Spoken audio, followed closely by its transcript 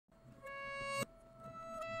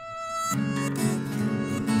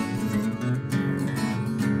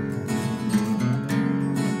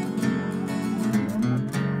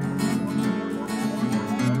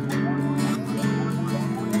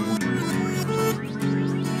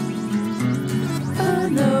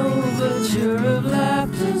measure of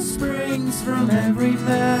laughter springs from every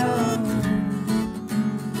mouth.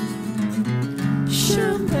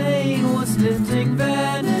 Champagne was lifting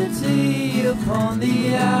vanity upon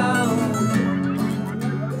the hour.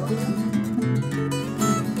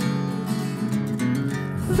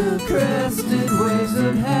 The crested waves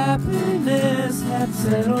of happiness had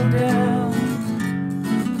settled down.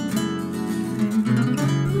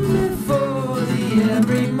 Before the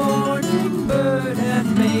every morning bird had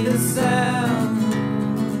made a sound.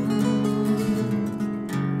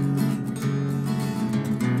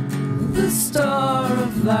 The star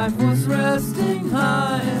of life was resting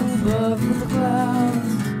high above the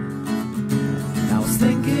clouds. I was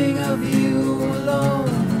thinking of you alone.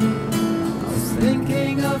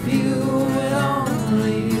 Thinking of you and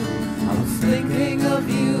only you. I was thinking of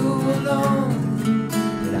you alone.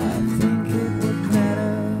 Did I think it would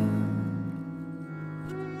matter?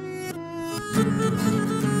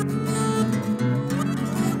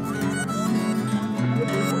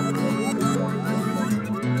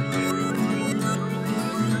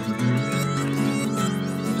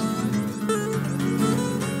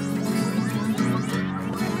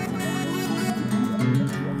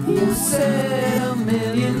 You said a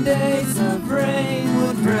million days of rain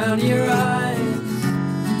would drown your eyes.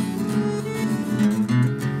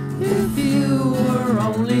 If you were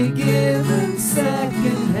only given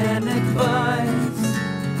second-hand advice.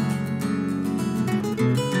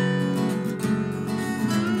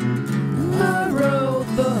 I rode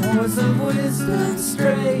the horse of wisdom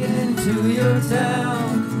straight into your town.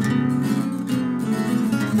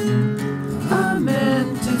 I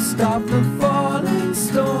meant to stop the falling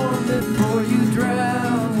storm before you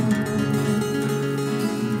drown.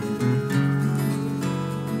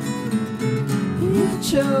 You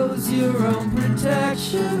chose your own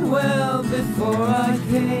protection well before I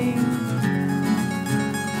came.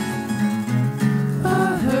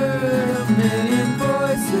 I heard a million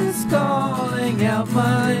voices calling out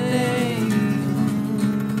my name.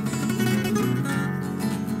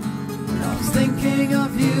 I was thinking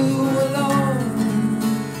of you alone.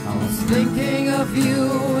 I was thinking of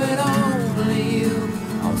you and only you.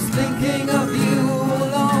 I was thinking of you